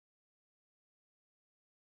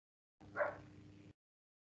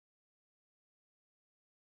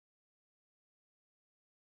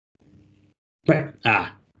Right.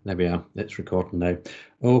 There we are. It's recording now.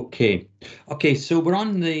 Okay. Okay, so we're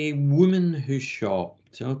on the woman who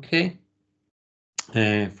shopped, okay,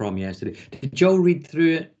 from yesterday. Did Joe read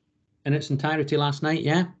through it in its entirety last night?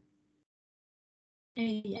 Yeah?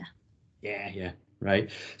 Yeah. Yeah, right.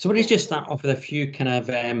 So we're going to just start off with a few kind of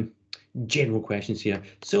general questions here.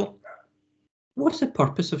 So what's the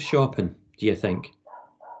purpose of shopping, do you think?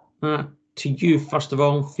 To you, first of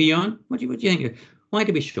all, Fionn, what do you think? Why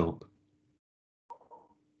do we shop?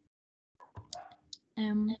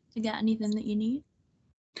 To get anything that you need.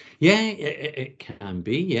 Yeah, it can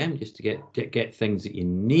be, yeah, just to get things that you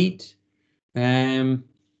need.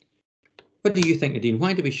 What do you think, Nadine?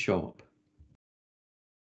 Why do we shop?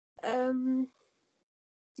 To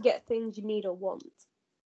get things you need or want.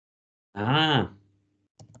 Ah.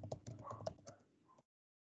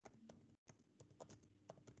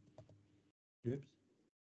 Oops.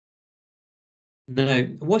 Now,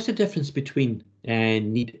 what's the difference between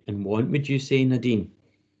need and want, would you say, Nadine?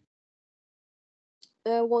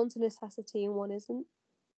 One's a necessity and one isn't.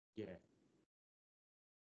 Yeah.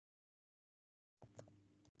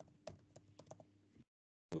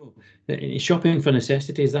 Oh, shopping for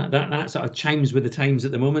necessities, that sort of chimes with the times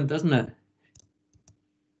at the moment, doesn't it?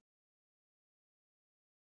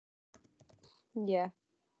 Yeah.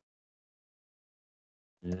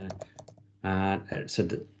 Yeah. It's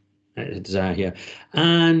a desire here.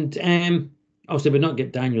 And obviously, we'll not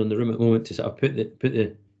get Daniel in the room at the moment to sort of put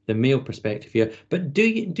the male perspective here. But do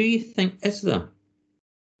you think, is there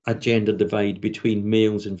a gender divide between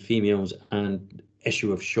males and females and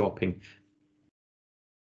issue of shopping?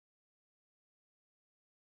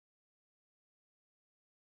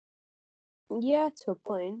 Yeah, to a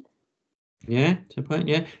point. Yeah, to a point,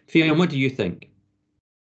 yeah. Fionn, what do you think?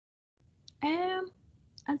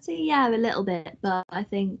 I'd say yeah, a little bit, but I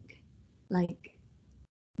think like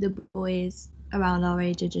the boys around our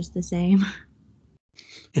age are just the same.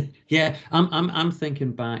 Yeah, I'm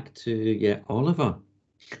thinking back to Oliver.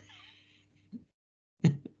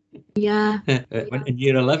 Yeah. When in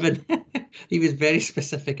year 11, he was very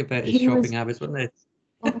specific about his shopping habits, wasn't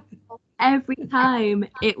he? Every time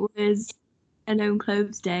it was a known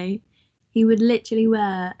clothes day, he would literally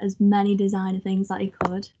wear as many designer things that he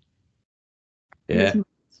could. Yeah.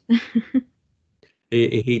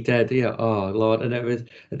 He did, yeah. Oh Lord, and it was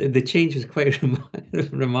the change was quite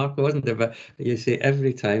remarkable, wasn't it? But you see,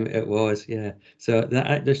 every time it was, yeah. So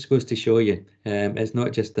that just goes to show you, it's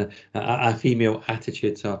not just a female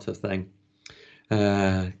attitude sort of thing.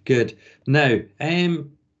 Good. Now, as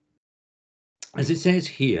it says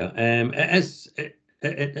here,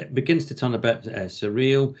 it begins to turn a bit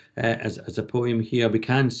surreal as a poem here. We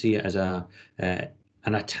can see it as an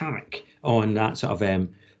attack on that sort of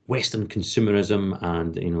Western consumerism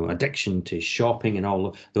and addiction to shopping and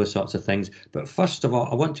all those sorts of things. But first of all,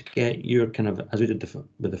 I want to get your kind of, as we did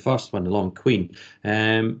with the first one, the Long Queen.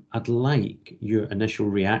 I'd like your initial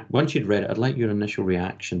once you'd read it, I'd like your initial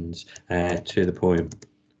reactions to the poem.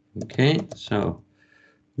 Okay, so.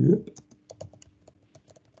 Yep.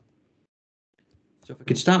 So if we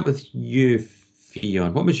could start with you,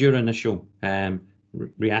 Fionn, what was your initial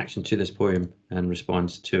reaction to this poem and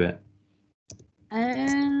response to it?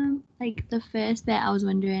 Like the first bit, I was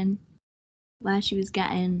wondering where she was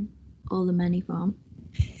getting all the money from.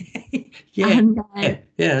 Yeah.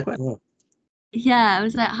 Yeah, I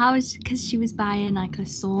was like, how is because she was buying like a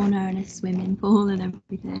sauna and a swimming pool and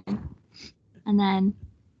everything. And then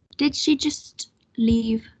did she just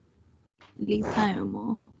leave home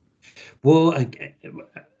or? Well,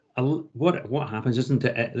 what happens, isn't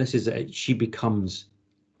it? This is she becomes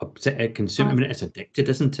a consumer. I mean, it's addicted,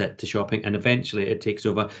 isn't it, to shopping, and eventually it takes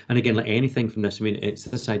over. And again, like anything from this, I mean, it's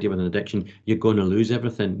this idea with an addiction: you're going to lose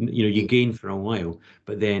everything. You gain for a while,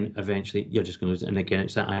 but then eventually you're just going to lose it. And again,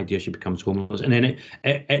 it's that idea she becomes homeless, and then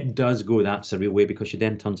it does go that surreal way because she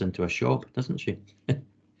then turns into a shop, doesn't she?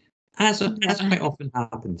 As quite often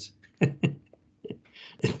happens.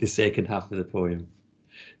 The second half of the poem.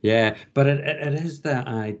 Yeah, but it is that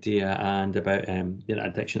idea and about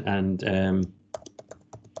addiction and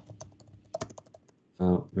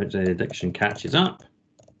which the addiction catches up.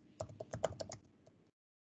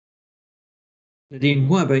 Nadine,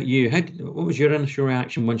 what about you? What was your initial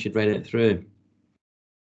reaction once you'd read it through?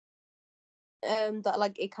 That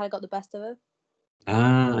like it kind of got the best of her.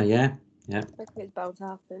 Yeah. I think it's bound to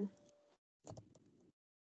happen.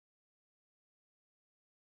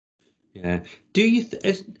 Yeah. Do you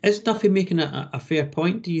is Duffy making a fair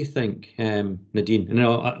point? Do you think, Nadine?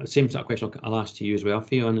 And same sort of question I'll ask to you as well,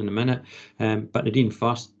 Fionn, in a minute. But Nadine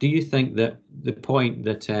first. Do you think that the point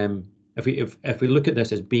that if we look at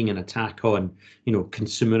this as being an attack on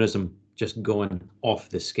consumerism, just going off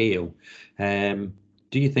the scale. Do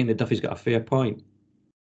you think that Duffy's got a fair point?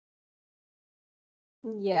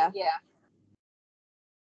 Yeah.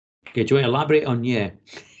 Okay, do you want to elaborate on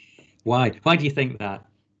Why? Why do you think that?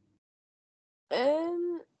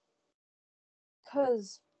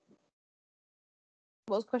 Because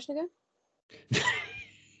what was the question again?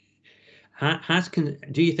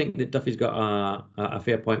 Do you think that Duffy's got a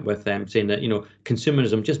fair point with saying that,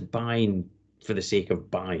 consumerism, just buying for the sake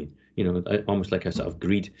of buying, almost like a sort of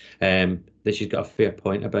greed, that she's got a fair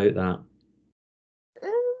point about that?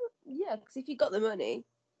 Yeah, because if you got the money,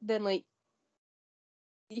 then like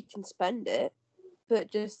you can spend it, but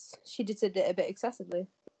she just did it a bit excessively.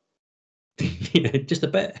 Yeah, just a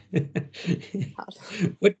bit.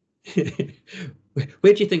 What,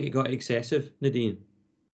 where do you think it got excessive, Nadine?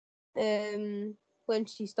 When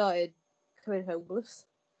she started becoming homeless.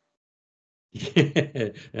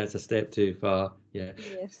 That's a step too far. Yeah.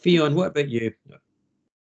 Yes. Fionn, what about you?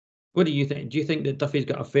 What do you think? Do you think that Duffy's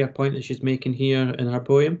got a fair point that she's making here in her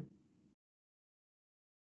poem?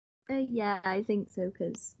 Yeah, I think so,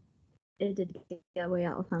 because it did get way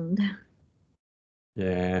out of hand.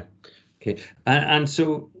 Yeah. Okay. And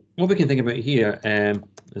so what we can think about here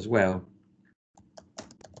as well.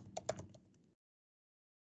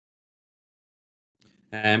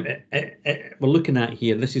 We're looking at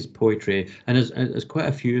here, this is poetry, and there's quite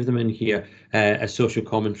a few of them in here as social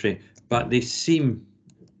commentary, but they seem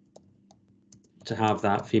to have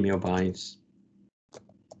that female bias.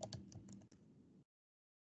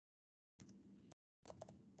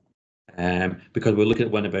 Because we're looking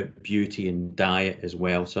at one about beauty and diet as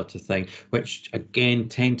well, sort of thing, which again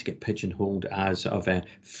tend to get pigeonholed as sort of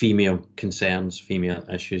female concerns, female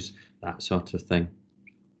issues, that sort of thing.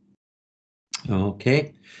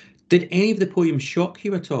 Okay. Did any of the poems shock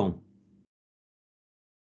you at all?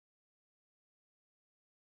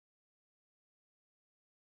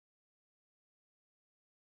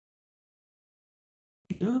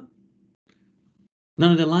 No?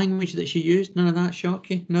 None of the language that she used, none of that shock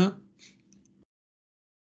you? No?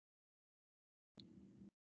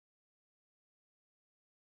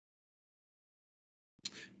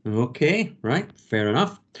 Okay, right, fair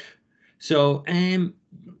enough. So,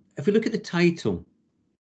 if we look at the title,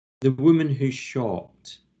 The Woman Who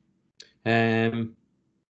Shopped, does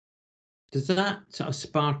that sort of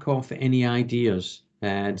spark off any ideas?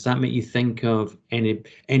 Does that make you think of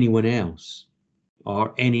anyone else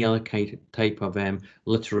or any other type of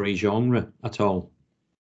literary genre at all?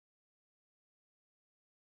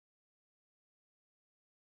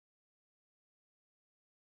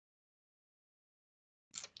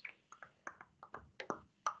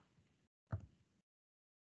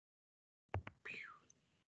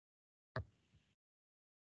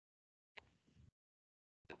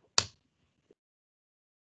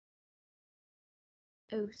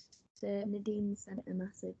 Oh, so Nadine sent a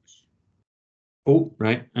message. Oh,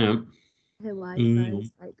 right. Her Wi-Fi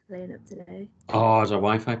is like playing up today. Oh, is our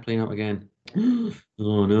Wi-Fi playing up again?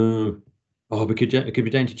 Oh no. Oh, it could be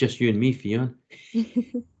down to just you and me, Fionn.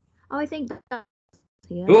 Oh, I think that's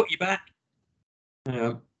here. Oh, you're back.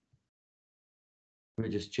 Let me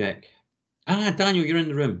just check. Daniel, you're in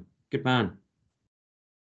the room. Good man.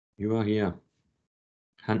 You are here.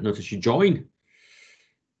 Hadn't noticed you join.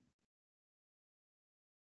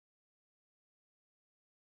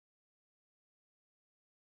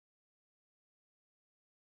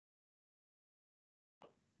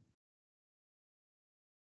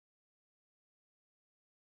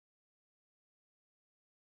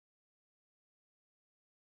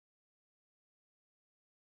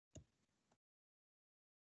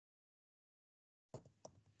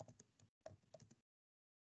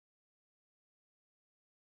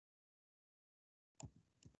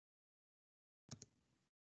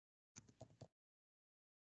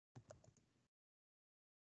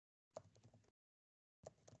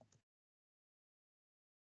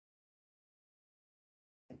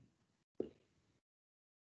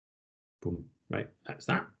 Boom. Right, that's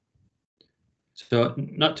that. So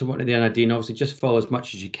not to worry there, Nadine, obviously just follow as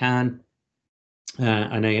much as you can.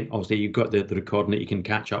 And then obviously you've got the recording that you can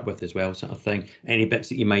catch up with as well, sort of thing. Any bits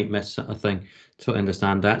that you might miss, sort of thing. Totally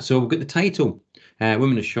understand that. So we've got the title,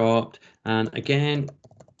 Women Are Shopped. And again,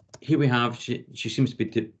 here we have, she seems to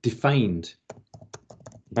be defined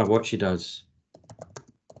by what she does.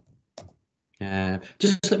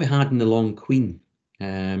 Just like we had in The Long Queen.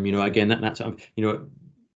 Again, that's sort of,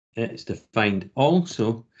 it's defined.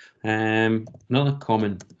 Also, another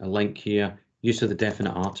common link here, use of the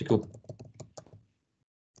definite article.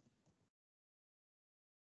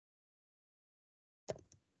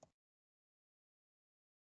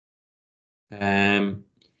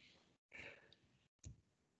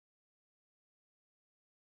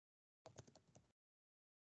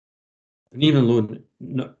 And even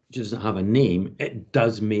though she doesn't have a name, it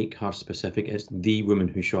does make her specific. It's the woman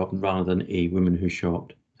who shopped rather than a woman who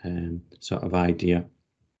shopped sort of idea.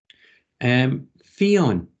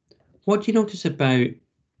 Fionn, what do you notice about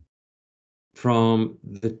from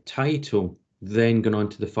the title then going on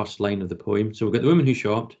to the first line of the poem? So we've got the woman who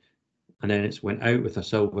shopped, and then it's went out with a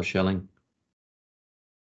silver shilling.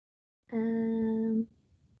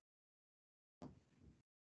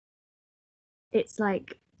 It's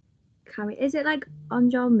like, is it like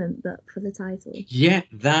enjambment, but for the title? Yeah,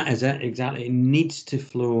 that is it, exactly. It needs to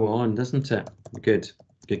flow on, doesn't it? Good,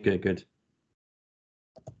 good, good, good.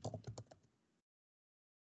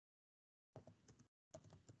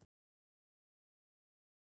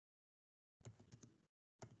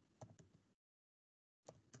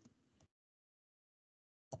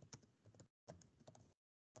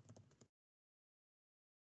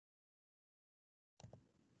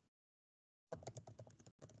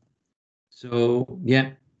 So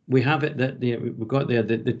yeah, we have it that we've got there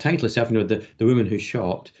the title itself, the woman who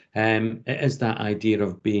shopped. It is that idea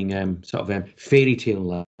of being sort of fairy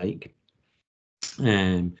tale like.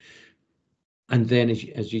 And then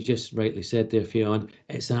as you just rightly said there, Fionn,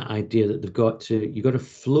 it's that idea that you've got to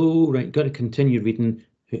flow, right? You've got to continue reading,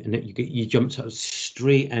 and you jump sort of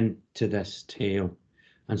straight into this tale.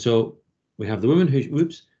 And so we have the woman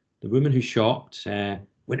who shopped,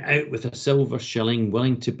 went out with a silver shilling,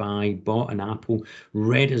 willing to buy, bought an apple,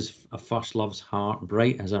 red as a first love's heart,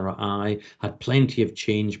 bright as her eye, had plenty of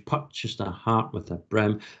change, purchased a heart with a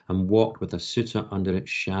brim, and walked with a suitor under its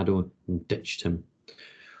shadow, and ditched him.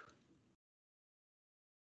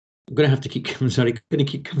 I'm going to have to keep coming. Sorry, going to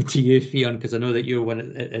keep coming to you, Fionn, because I know that you're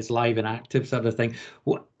one that's live and active sort of thing.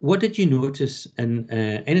 What did you notice in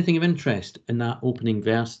anything of interest in that opening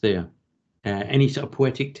verse there? Any sort of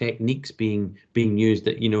poetic techniques being used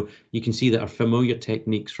that you can see that are familiar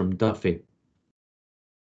techniques from Duffy?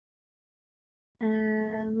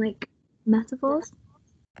 Like metaphors.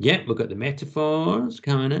 Yeah, we've got the metaphors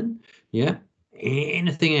coming in. Yeah.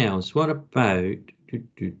 Anything else? What about we've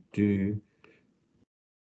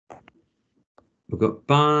got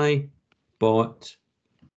buy, bought.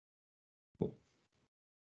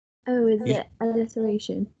 Oh, is it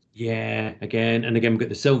alliteration? Yeah, again and again, we've got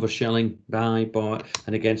the silver shilling, buy, bought,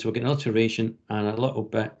 and again, so we're getting alliteration and a little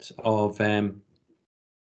bit of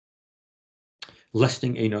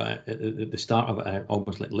listing, at the start of it,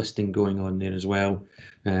 almost like listing going on there as well.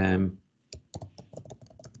 And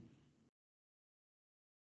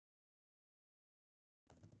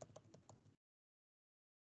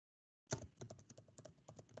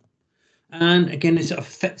again, it sort of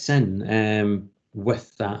fits in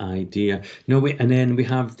with that idea. And then we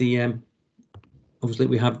have the obviously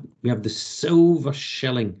we have the silver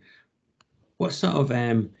shilling. What sort of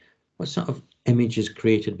image is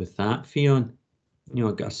created with that, Fionn?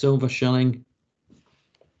 I've got a silver shilling.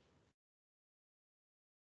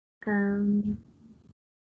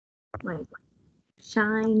 Like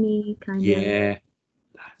shiny kind of. Yeah,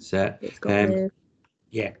 that's it. It's got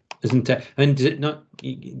yeah, isn't it? And does it not?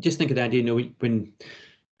 You just think of the idea, when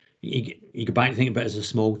you go back and think about it as a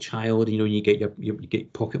small child, you get you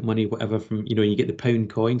get pocket money, whatever, from you get the pound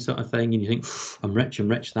coin sort of thing, and you think, I'm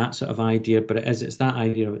rich, that sort of idea. But it's that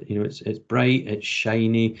idea of it's bright, it's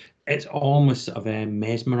shiny, it's almost sort of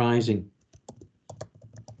mesmerizing.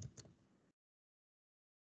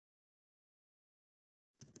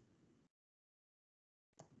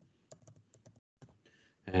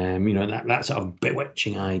 That sort of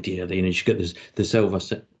bewitching idea. She's got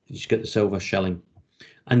the silver shilling,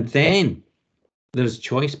 and then there's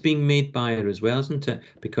choice being made by her as well, isn't it?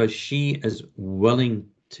 Because she is willing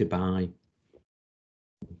to buy.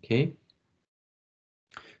 Okay.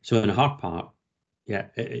 So in her part, yeah,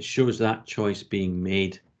 it shows that choice being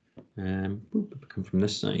made. Come from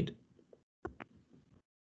this side.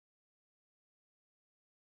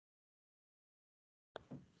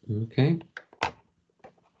 Okay.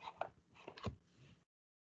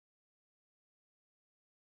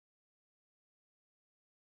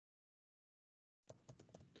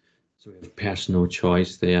 So we have personal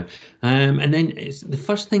choice there. And then it's the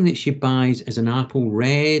first thing that she buys is an apple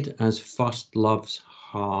red as first love's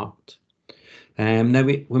heart. Now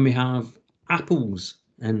when we have apples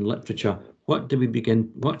in literature, what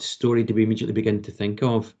story do we immediately begin to think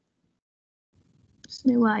of?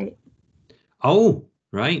 Snow White. Oh,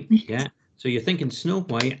 right. Yeah. So you're thinking Snow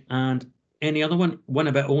White, and any other one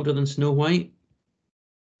a bit older than Snow White?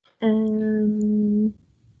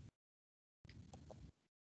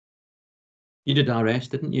 You did RS,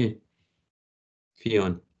 didn't you,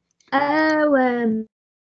 Fionn? Oh,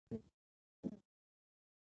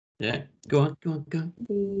 Yeah. Go on, go on, go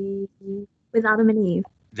on. With Adam and Eve.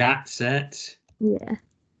 That's it. Yeah.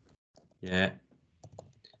 Yeah.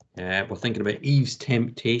 Yeah, we're thinking about Eve's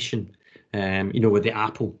temptation, with the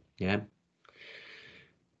apple. Yeah.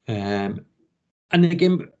 And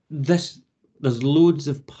again, there's loads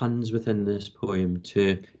of puns within this poem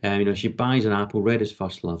too. She buys an apple, red as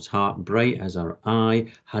first love's heart, bright as her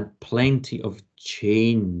eye, had plenty of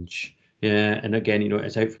change. Yeah, and again,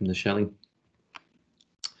 it's out from the shilling.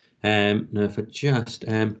 Now, if I just,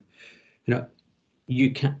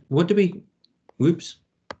 you can. What do we? Whoops.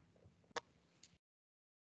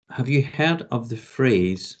 Have you heard of the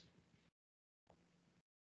phrase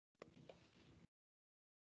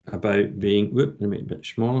about being? Whoop, let me make it a bit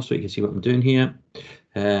smaller so you can see what I'm doing here.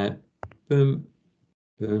 Boom,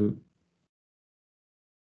 boom.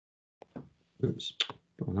 Oops.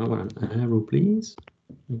 Don't know an arrow, please.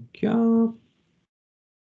 Okay.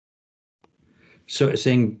 So it's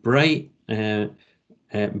saying bright,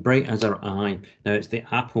 bright as our eye. Now it's the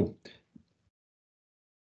apple.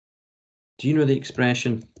 Do you know the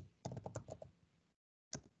expression?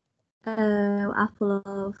 Apple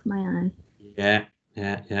of my eye. Yeah,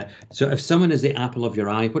 yeah, yeah. So if someone is the apple of your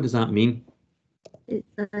eye, what does that mean? It's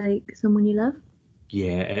like someone you love.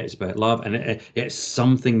 Yeah, it's about love, and it's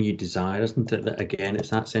something you desire, isn't it? That again, it's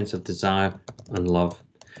that sense of desire and love.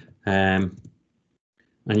 And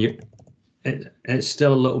it's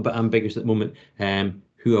still a little bit ambiguous at the moment,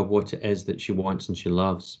 who or what it is that she wants and she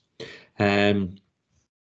loves.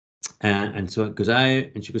 And so it goes out,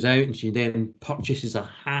 and she goes out, and she then purchases a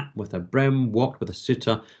hat with a brim, walked with a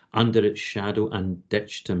suitor under its shadow, and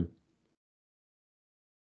ditched him.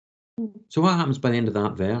 So what happens by the end of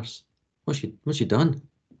that verse? What's she done?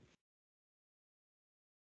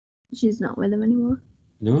 She's not with him anymore.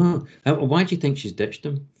 No. Why do you think she's ditched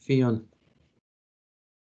him, Fionn?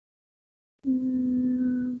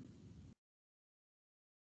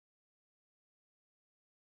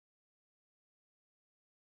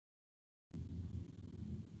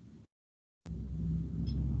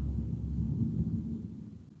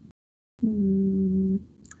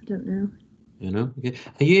 I don't know. Okay.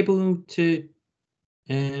 Are you able to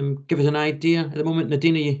give us an idea at the moment,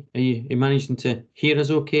 Nadine? Are you managing to hear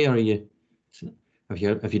us okay, or are you?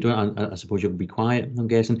 If you don't, I suppose you'll be quiet. I'm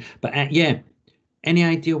guessing. But yeah, any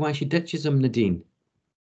idea why she ditches him, Nadine?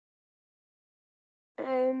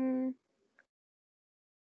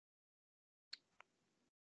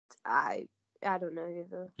 I don't know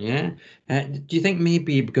either. Yeah. Do you think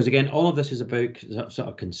maybe because again, all of this is about sort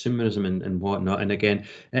of consumerism and whatnot, and again,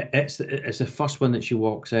 it's the first one that she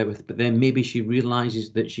walks out with, but then maybe she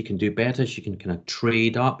realizes that she can do better. She can kind of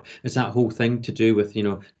trade up. It's that whole thing to do with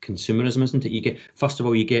consumerism, isn't it? You get first of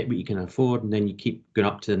all you get what you can afford, and then you keep going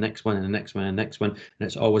up to the next one and the next one and the next one, and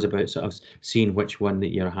it's always about sort of seeing which one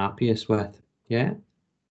that you're happiest with. Yeah.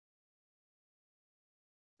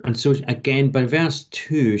 And so again, by verse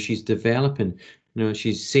 2, she's developing.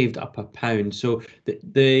 She's saved up £1. So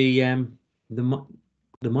the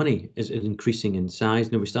money is increasing in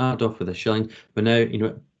size. Now we started off with a shilling, but now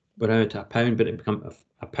we're now at £1, but it becomes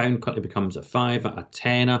a pound quickly becomes a five, a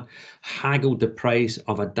tenner. Haggled the price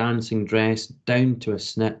of a dancing dress down to a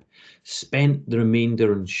snip. Spent the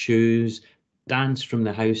remainder on shoes. Danced from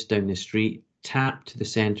the house down the street. Tapped to the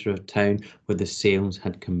centre of town where the sales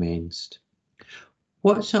had commenced.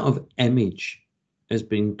 What sort of image has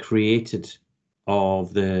been created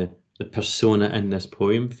of the persona in this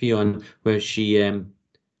poem, Fionn, where she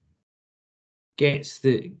gets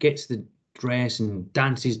the dress and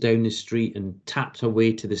dances down the street and taps her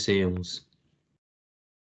way to the sales?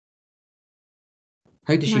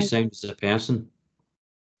 How does she sound as a person?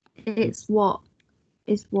 It's what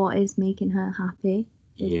is making her happy.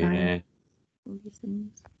 Yeah. All these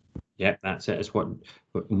things. Yep, that's it. It's what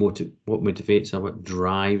motivates her, what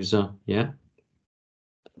drives her. Yeah.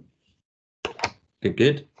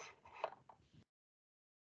 Good.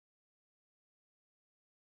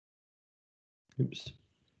 Oops.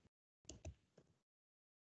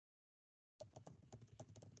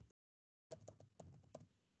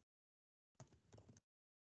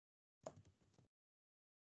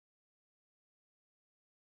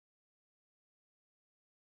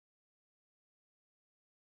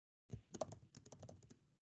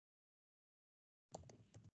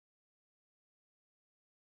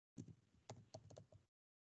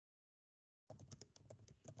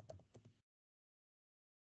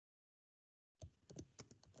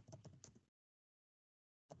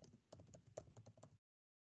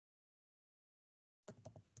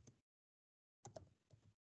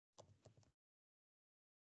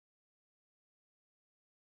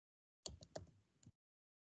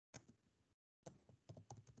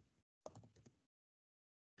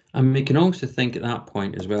 And we can also think at that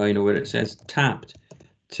point as well, where it says tapped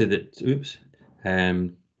to the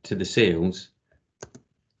to the sales.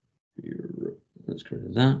 Let's go to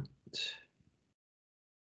that.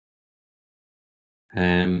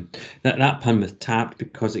 That pun with tapped,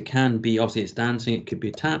 because it can be, obviously it's dancing, it could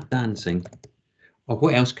be tap dancing. Or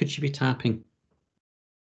what else could she be tapping?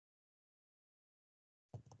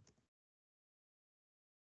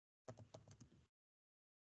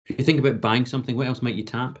 If you think about buying something, what else might you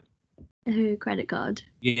tap? Her credit card.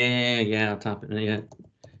 Yeah, I'll tap it. Yeah.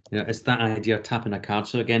 It's that idea of tapping a card.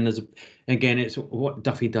 So again, it's what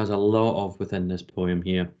Duffy does a lot of within this poem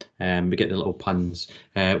here. We get the little puns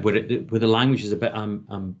where the language is a bit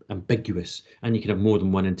ambiguous, and you can have more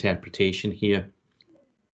than one interpretation here.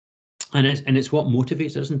 And it's what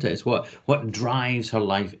motivates her, isn't it? It's what drives her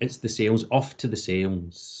life. It's the sales, off to the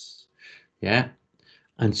sales. Yeah.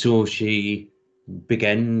 And so she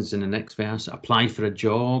begins in the next verse, applied for a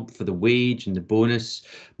job, for the wage and the bonus,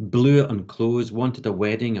 blew it on clothes, wanted a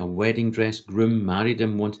wedding dress, groom married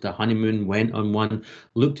him, wanted a honeymoon, went on one,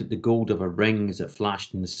 looked at the gold of a ring as it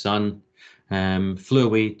flashed in the sun, flew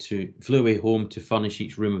away home to furnish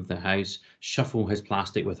each room of the house, shuffle his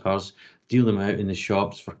plastic with hers, deal them out in the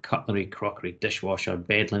shops for cutlery, crockery, dishwasher,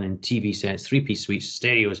 bed linen, TV sets, three-piece suites,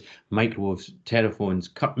 stereos, microwaves, telephones,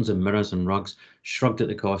 curtains and mirrors and rugs, shrugged at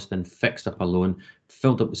the cost, then fixed up a loan,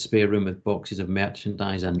 filled up the spare room with boxes of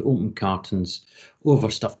merchandise and open cartons,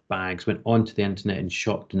 overstuffed bags, went onto the internet and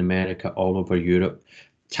shopped in America, all over Europe,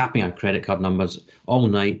 tapping our credit card numbers all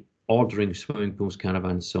night, ordering swimming pools,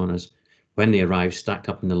 caravans, saunas. When they arrived, stacked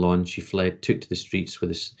up in the lawn, she fled, took to the streets where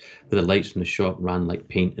the lights from the shop ran like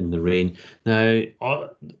paint in the rain. Now,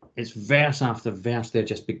 it's verse after verse there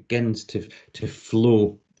just begins to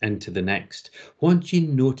flow into the next. What do you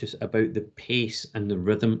notice about the pace and the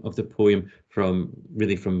rhythm of the poem from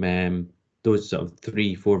those sort of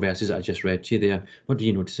 3-4 verses that I just read to you there? What do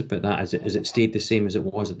you notice about that? Has it stayed the same as it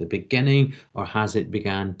was at the beginning, or has it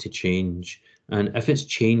began to change? And if it's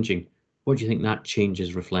changing, what do you think that change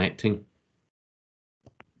is reflecting?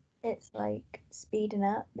 It's like speeding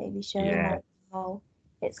up, maybe showing Yeah. like how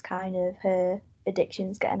it's kind of her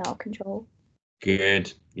addiction's getting out of control.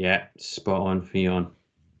 Good. Yeah, spot on, Fionn.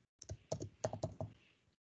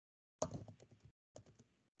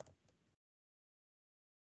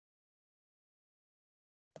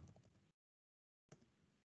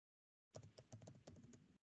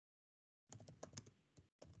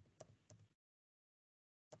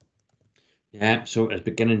 Yeah, so it's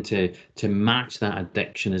beginning to match that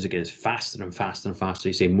addiction as it gets faster and faster and faster.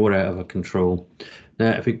 You say more out of her control.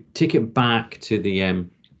 Now, if we take it back to the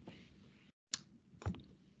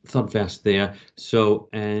third verse there, so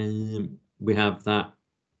we have that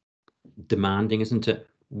demanding, isn't it?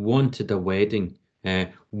 Wanted a wedding,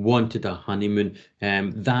 wanted a honeymoon.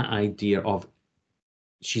 That idea of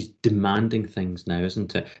she's demanding things now,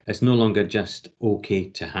 isn't it? It's no longer just okay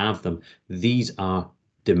to have them. These are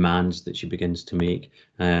demands that she begins to make,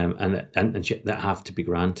 that have to be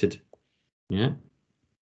granted. Yeah.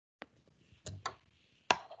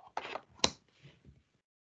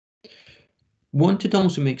 Wanted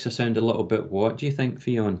also makes her sound a little bit, what do you think,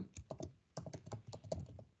 Fionn?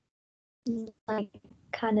 Like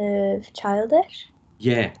kind of childish.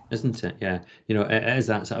 Yeah, isn't it? Yeah. It is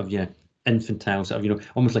that sort of, infantile sort of,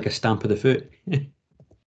 almost like a stamp of the foot.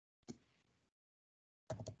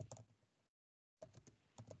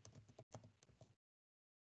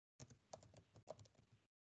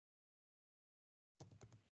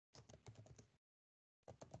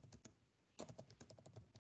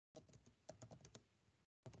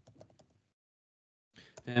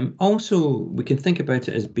 Also, we can think about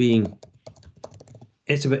it as being,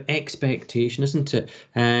 it's about expectation, isn't it?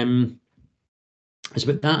 It's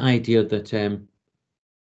about that idea that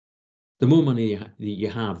the more money you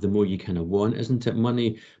have, the more you kind of want, isn't it?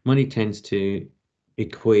 Money tends to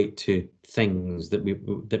equate to things that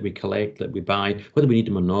we collect, that we buy, whether we need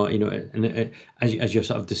them or not. And as your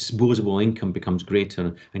sort of disposable income becomes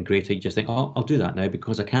greater and greater, you just think, oh, I'll do that now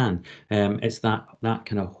because I can. It's that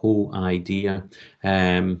kind of whole idea.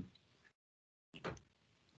 The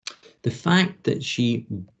fact that she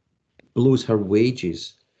blows her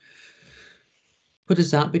wages. What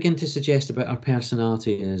does that begin to suggest about her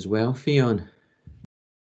personality as well, Fionn?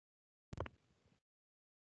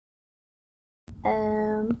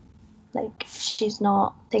 Like she's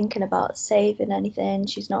not thinking about saving anything.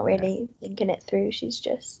 She's not really thinking it through. She's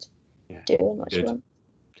just doing what she wants.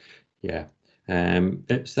 Yeah.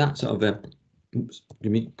 It's that sort of a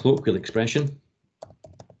colloquial expression.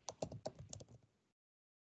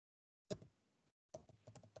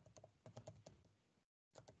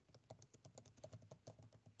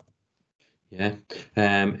 Yeah,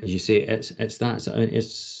 as you say, it's that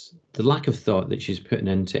it's the lack of thought that she's putting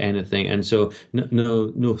into anything, and so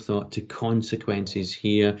no thought to consequences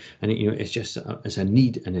here, and it's just it's a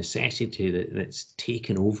need, a necessity that's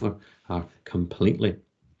taken over her completely.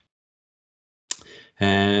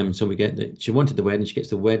 So we get that she wanted the wedding. She gets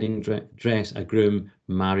the wedding dress. A groom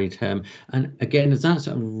married him, and again, there's that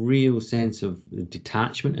sort of real sense of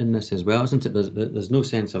detachment in this as well, isn't it? There's no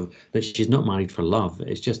sense of that she's not married for love.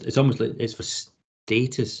 It's almost like it's for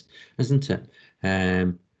status, isn't it?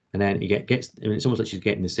 And then gets. I mean, it's almost like she's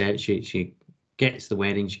getting the set. She gets the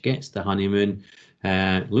wedding. She gets the honeymoon.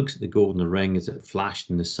 Looks at the golden ring as it flashed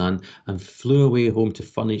in the sun, and flew away home to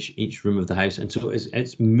furnish each room of the house. And so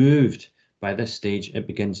it's moved. By this stage, it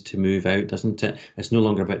begins to move out, doesn't it? It's no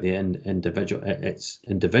longer about the individual. It's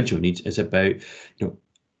individual needs. It's about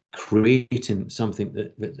creating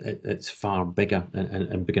something that's far bigger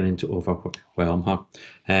and beginning to overwhelm her.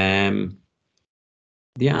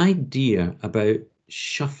 The idea about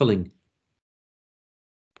shuffling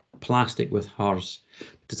plastic with hers,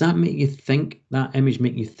 does that make you think, that image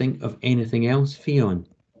make you think of anything else, Fionn?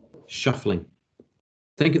 Shuffling.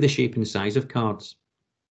 Think of the shape and size of cards.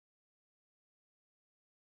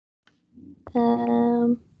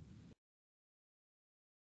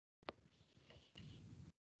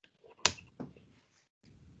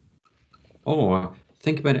 Or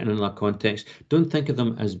think about it in another context. Don't think of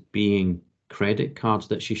them as being credit cards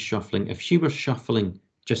that she's shuffling. If she were shuffling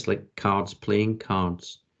just like cards, playing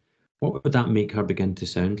cards, what would that make her begin to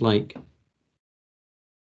sound like?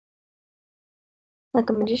 Like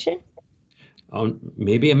a magician?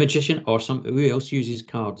 Maybe a magician or who else uses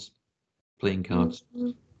cards, playing cards,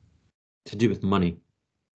 to do with money.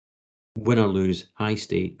 Win or lose, high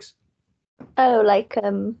stakes. Oh, like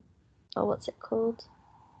what's it called?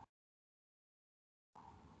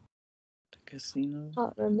 Casino.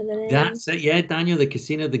 Can't remember the name. That's it, yeah, Daniel, the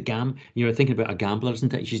casino, you're thinking about a gambler,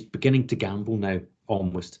 isn't it? She's beginning to gamble now,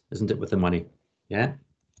 almost, isn't it, with the money? Yeah.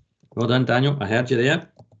 Well done, Daniel. I heard you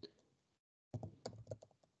there.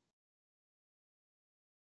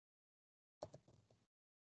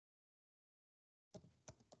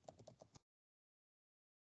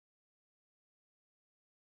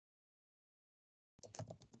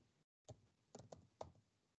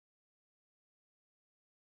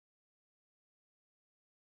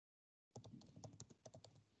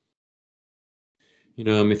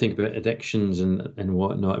 And we think about addictions and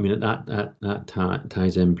whatnot. I mean, that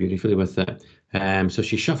ties in beautifully with it. So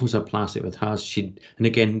she shuffles her plastic with hers. And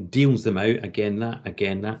again deals them out. Again,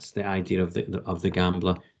 that's the idea of the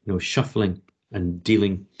gambler. Shuffling and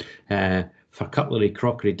dealing. For cutlery,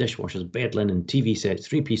 crockery, dishwashers, bed linen, TV sets,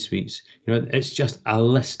 three-piece suites. It's just a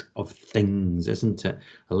list of things, isn't it?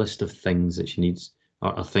 A list of things that she needs,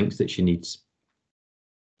 or thinks that she needs.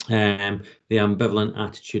 The ambivalent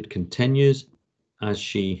attitude continues as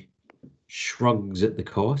she shrugs at the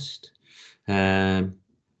cost. And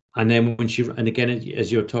then and again,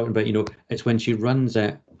 as you're talking about, it's when she runs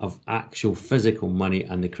out of actual physical money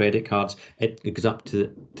and the credit cards, it goes up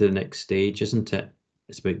to the next stage, isn't it?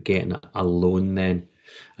 It's about getting a loan then.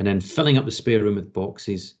 And then filling up the spare room with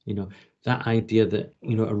boxes, that idea that,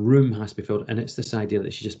 a room has to be filled. And it's this idea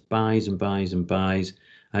that she just buys and buys and buys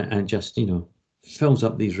and just, fills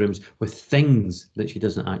up these rooms with things that she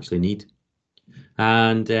doesn't actually need.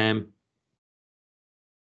 And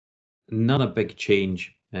another big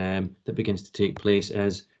change that begins to take place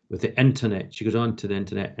is with the internet. She goes on to the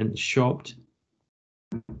internet and shopped.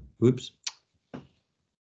 Oops.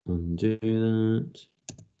 Undo that.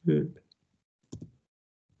 Oop.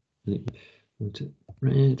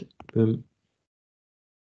 Red. Boom.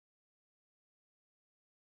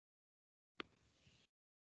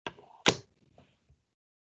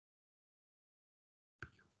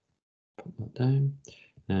 Put that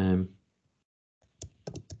down.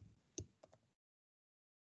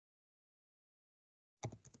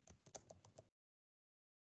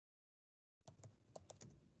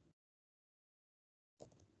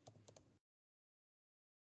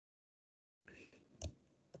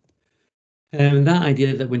 That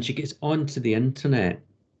idea that when she gets onto the internet,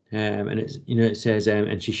 and it's it says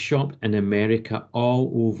and she shopped in America,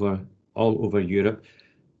 all over Europe.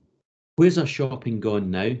 Where's her shopping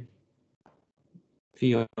gone now,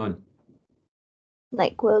 Fionn?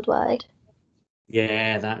 Like worldwide.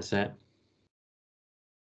 Yeah, that's it.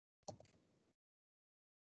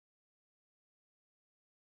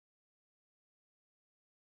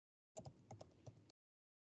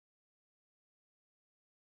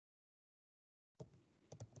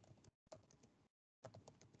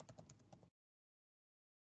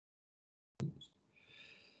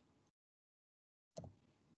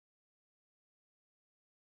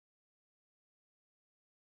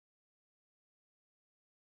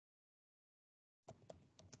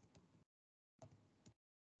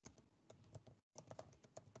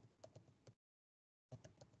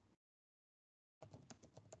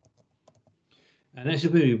 And this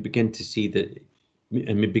is where we begin to see that,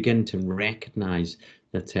 and we begin to recognise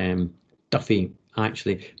that Duffy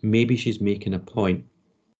actually, maybe she's making a point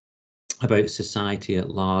about society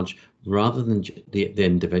at large rather than the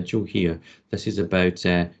individual here. This is about,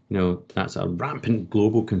 that's a rampant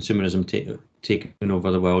global consumerism taking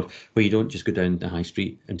over the world, where you don't just go down the high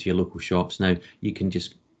street into your local shops now. You can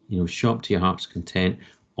just, shop to your heart's content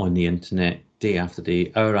on the internet, day after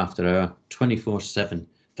day, hour after hour, 24/7.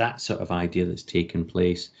 That sort of idea that's taken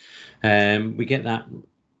place. We get that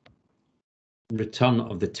return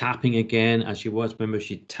of the tapping again, as she was. Remember,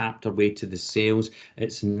 she tapped her way to the sales.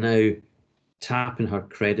 It's now tapping her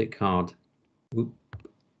credit card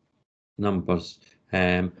numbers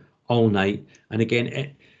all night. And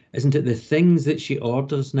again, isn't it the things that she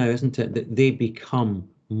orders now, isn't it, that they become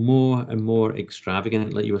more and more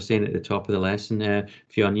extravagant, like you were saying at the top of the lesson there,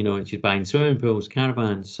 Fionn, she's buying swimming pools,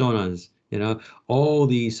 caravans, saunas, all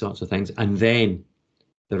these sorts of things. And then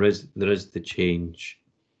there is the change.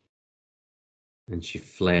 And she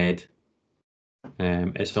fled.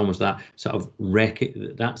 It's almost that sort of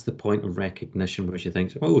that's the point of recognition where she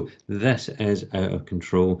thinks, oh, this is out of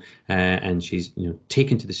control, and she's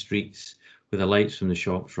taken to the streets where the lights from the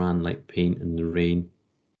shops ran like paint in the rain.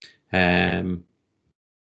 And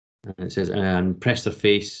it says, and pressed her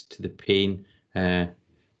face to the pain of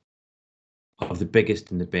the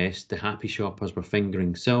biggest and the best. The happy shoppers were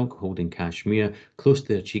fingering silk, holding cashmere close to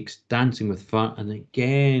their cheeks, dancing with fur. And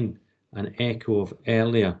again, an echo of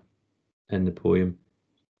earlier in the poem,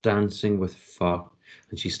 dancing with fur.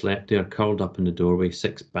 And she slept there, curled up in the doorway,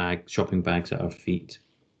 6 shopping bags at her feet.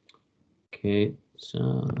 Okay,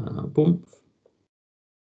 so boom.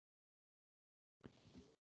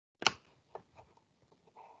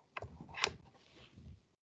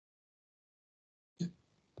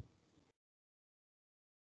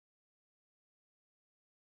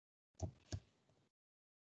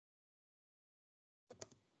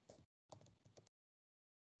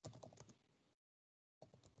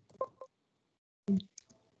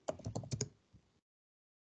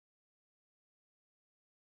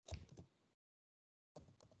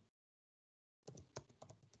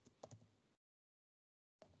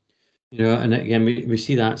 And again, we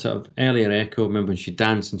see that sort of earlier echo. Remember when she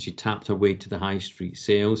danced and she tapped her way to the high street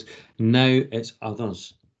sales. Now it's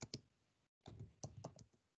others.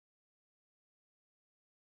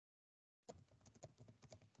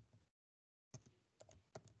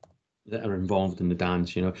 That are involved in the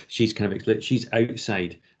dance. She's kind of, she's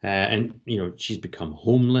outside, and she's become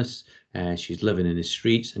homeless. She's living in the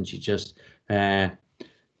streets, and she just what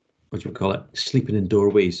do you call it, sleeping in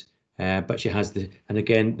doorways. But she has and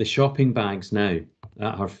again, the shopping bags now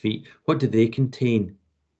at her feet. What do they contain,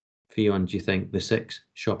 Fionn, do you think, the 6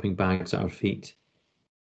 shopping bags at her feet?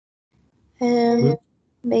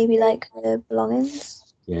 Maybe like her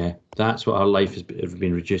belongings. Yeah, that's what her life has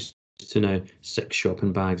been reduced to now, 6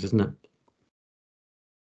 shopping bags, isn't it?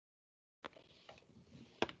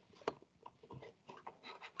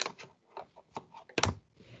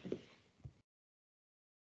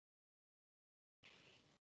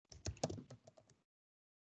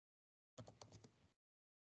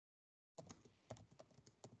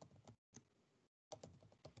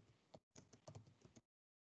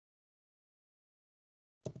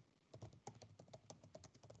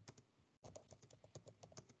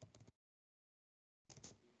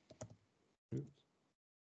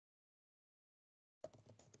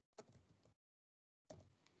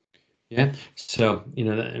 Yeah, so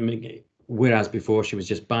whereas before she was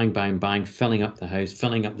just bang, bang, bang, filling up the house,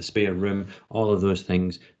 filling up the spare room, all of those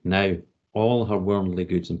things. Now all her worldly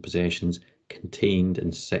goods and possessions contained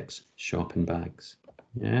in 6 shopping bags.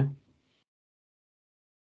 Yeah.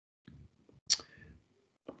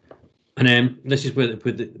 And this is where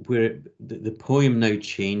the poem now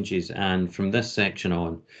changes, and from this section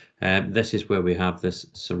on, this is where we have this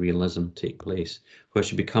surrealism take place, where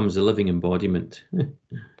she becomes a living embodiment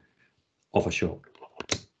of a shop.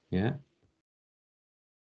 Yeah.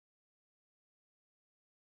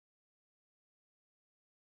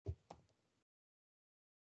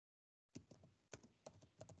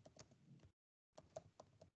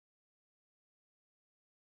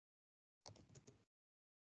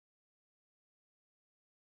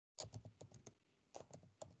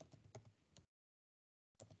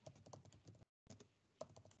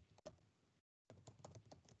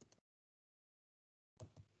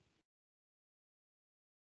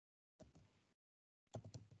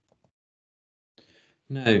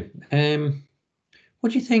 Now,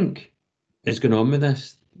 what do you think is going on with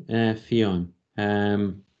this, Fionn? Why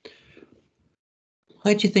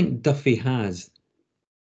do you think Duffy has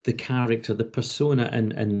the character, the persona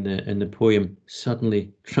in the poem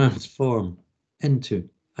suddenly transform into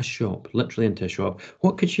a shop, literally into a shop?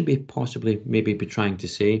 What could she be possibly maybe be trying to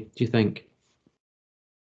say, do you think?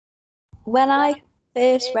 When I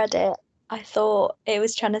first read it, I thought it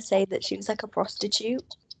was trying to say that she was like a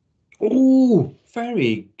prostitute. Oh,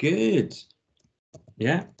 very good.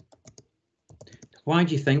 Yeah. Why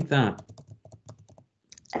do you think that?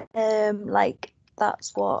 Like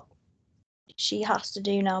that's what she has to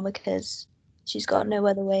do now because she's got no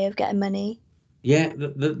other way of getting money. Yeah,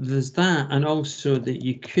 there's that, and also that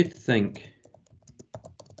you could think.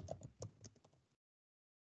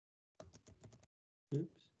 Oops.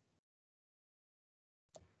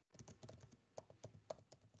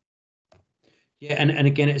 Yeah, and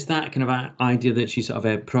again, it's that kind of idea that she sort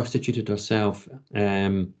of prostituted herself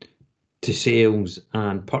to sales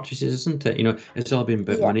and purchases, isn't it? You know, it's all been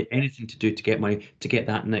about Yeah. money, anything to do to get money, to get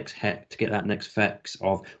that next hit, to get that next fix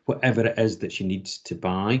of whatever it is that she needs to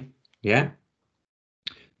buy. Yeah,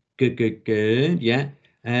 good, good, good. Yeah.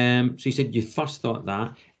 So you said you first thought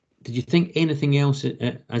that. Did you think anything else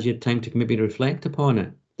as you had time to maybe reflect upon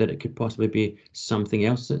it, that it could possibly be something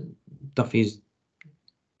else that Duffy's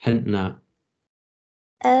hinting at?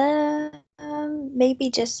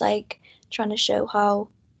 Maybe just like trying to show how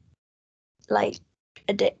like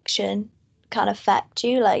addiction can affect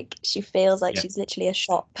you. Like she feels like Yeah. she's literally a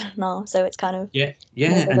shop now, so it's kind of Yeah, more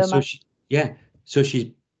yeah, of and a so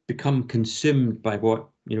she's become consumed by what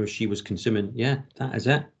she was consuming. Yeah, that is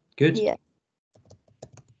it. Good. yeah.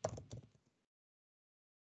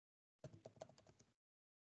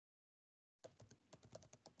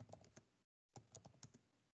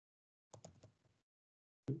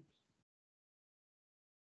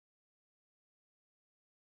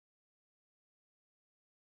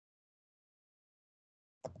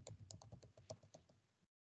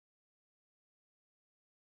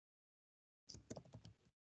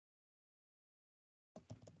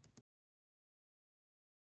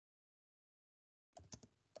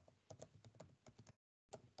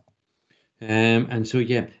 And so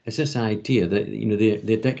yeah, it's this idea that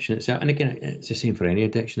the addiction itself, and again, it's the same for any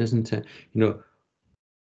addiction, isn't it? You know,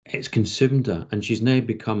 it's consumed her, and she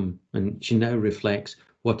now reflects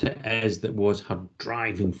what it is that was her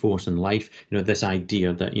driving force in life. You know, this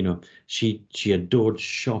idea that she adored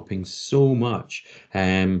shopping so much,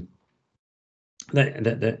 that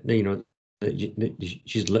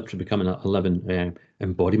she's literally becoming a living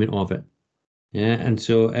embodiment of it. Yeah, and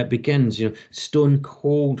so it begins, stone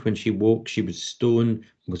cold when she woke. She was stone,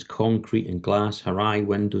 was concrete and glass, her eye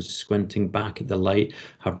windows squinting back at the light,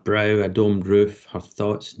 her brow a domed roof, her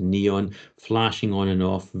thoughts neon, flashing on and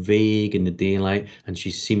off, vague in the daylight, and she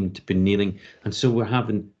seemed to be kneeling. And so we're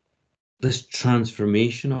having this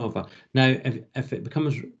transformation of her. Now, if it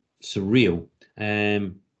becomes surreal,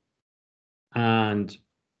 and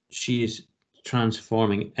she's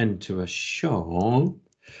transforming into a shawl,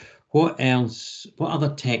 what else, what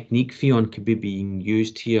other technique, Fionn, could be being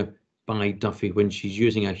used here by Duffy when she's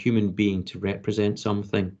using a human being to represent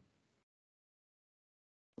something?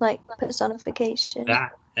 Like personification.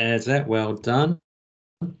 That is it. Well done.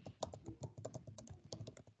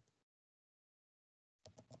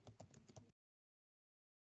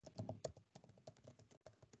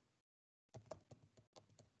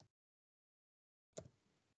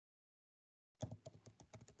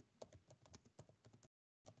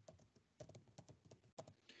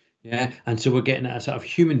 Yeah, and so we're getting a sort of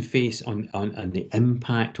human face on the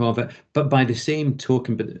impact of it, but by the same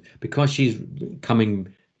token, but because she's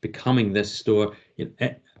becoming this store,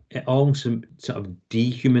 it also sort of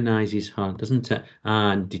dehumanizes her, doesn't it?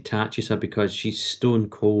 And detaches her because she's stone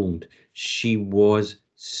cold. She was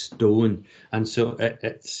stone, and so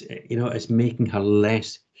it's making her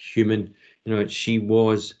less human. She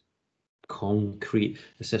was concrete.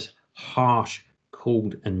 It's this harsh,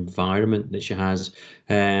 cold environment that she has.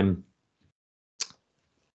 Um,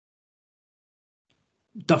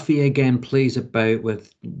 Duffy again plays about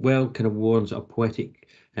with kind of warm sort of poetic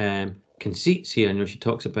conceits here. She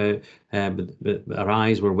talks about her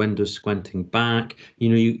eyes were windows squinting back.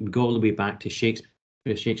 You go all the way back to Shakespeare.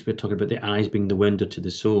 Shakespeare talking about the eyes being the window to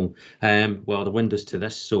the soul. Well, the windows to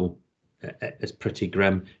this soul is pretty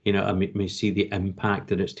grim. I may see the impact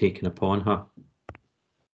that it's taken upon her.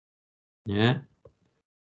 Yeah.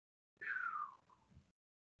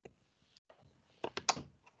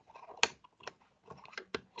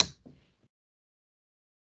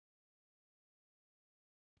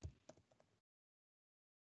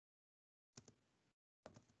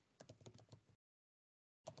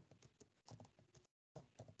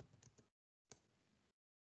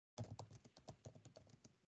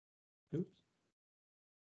 Oops.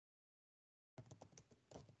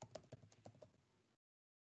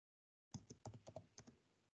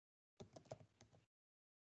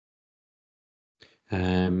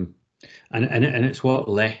 And it's what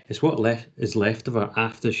is left of her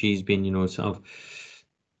after she's been, you know, sort of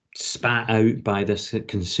spat out by this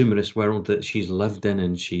consumerist world that she's lived in,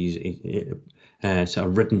 and she's sort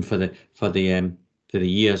of ridden for the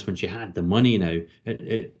years when she had the money. Now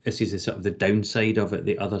this is the sort of the downside of it,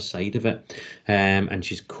 the other side of it, and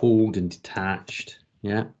she's cold and detached.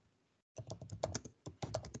 Yeah.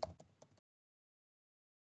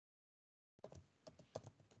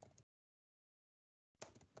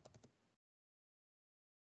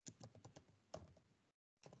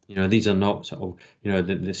 You know, these are not sort of, you know,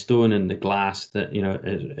 the stone and the glass that, you know,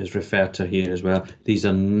 is referred to here as well. These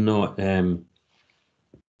are not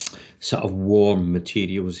sort of warm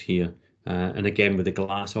materials here. And again, with the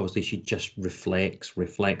glass, obviously, she just reflects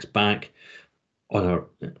back on her,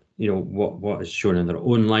 you know, what is shown in their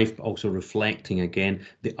own life, but also reflecting again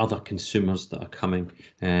the other consumers that are coming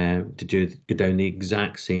to go down the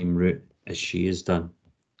exact same route as she has done.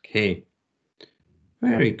 Okay.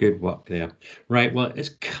 Very good work there. Right, well, it's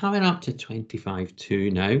coming up to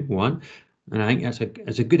 25-2 now, 1. And I think that's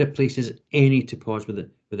as a good a place as any to pause with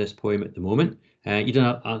this poem at the moment. You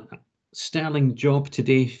done a sterling job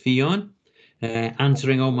today, Fionn,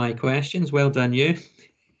 answering all my questions. Well done, you.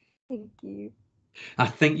 Thank you. I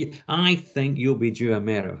think you'll be due a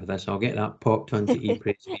merit for this. I'll get that popped onto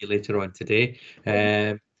ePraise for you later on today.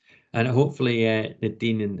 And hopefully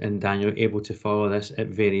Nadine and Daniel are able to follow this at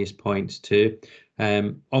various points too.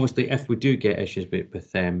 Obviously, if we do get issues with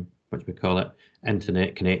what we call it,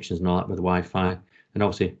 internet connections and all that with Wi-Fi, and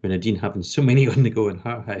obviously with Nadine having so many on the go in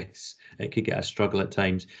her house, it could get a struggle at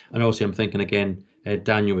times. And also, I'm thinking again,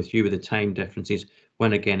 Daniel, with you with the time differences,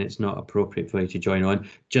 when again it's not appropriate for you to join on,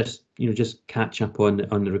 just catch up on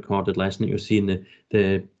the recorded lesson that you'll see in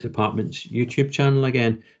the department's YouTube channel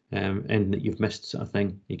again. And that you've missed sort of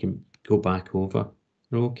thing, you can go back over.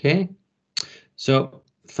 Okay, so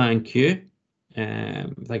thank you.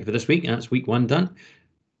 Thank you for this week. That's week 1 done.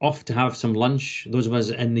 Off to have some lunch, those of us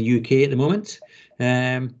in the UK at the moment,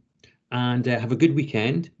 and have a good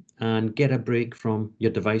weekend and get a break from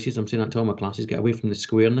your devices. I'm saying that to all my classes, get away from the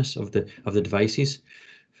squareness of the devices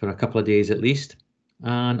for a couple of days at least,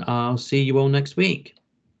 and I'll see you all next week.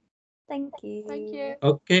 Thank you. Thank you.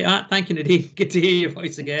 Okay, thank you, Nadine. Good to hear your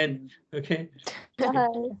voice again. Okay.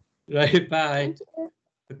 Bye. Right, bye. Thank you.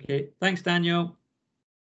 Okay, thanks, Daniel.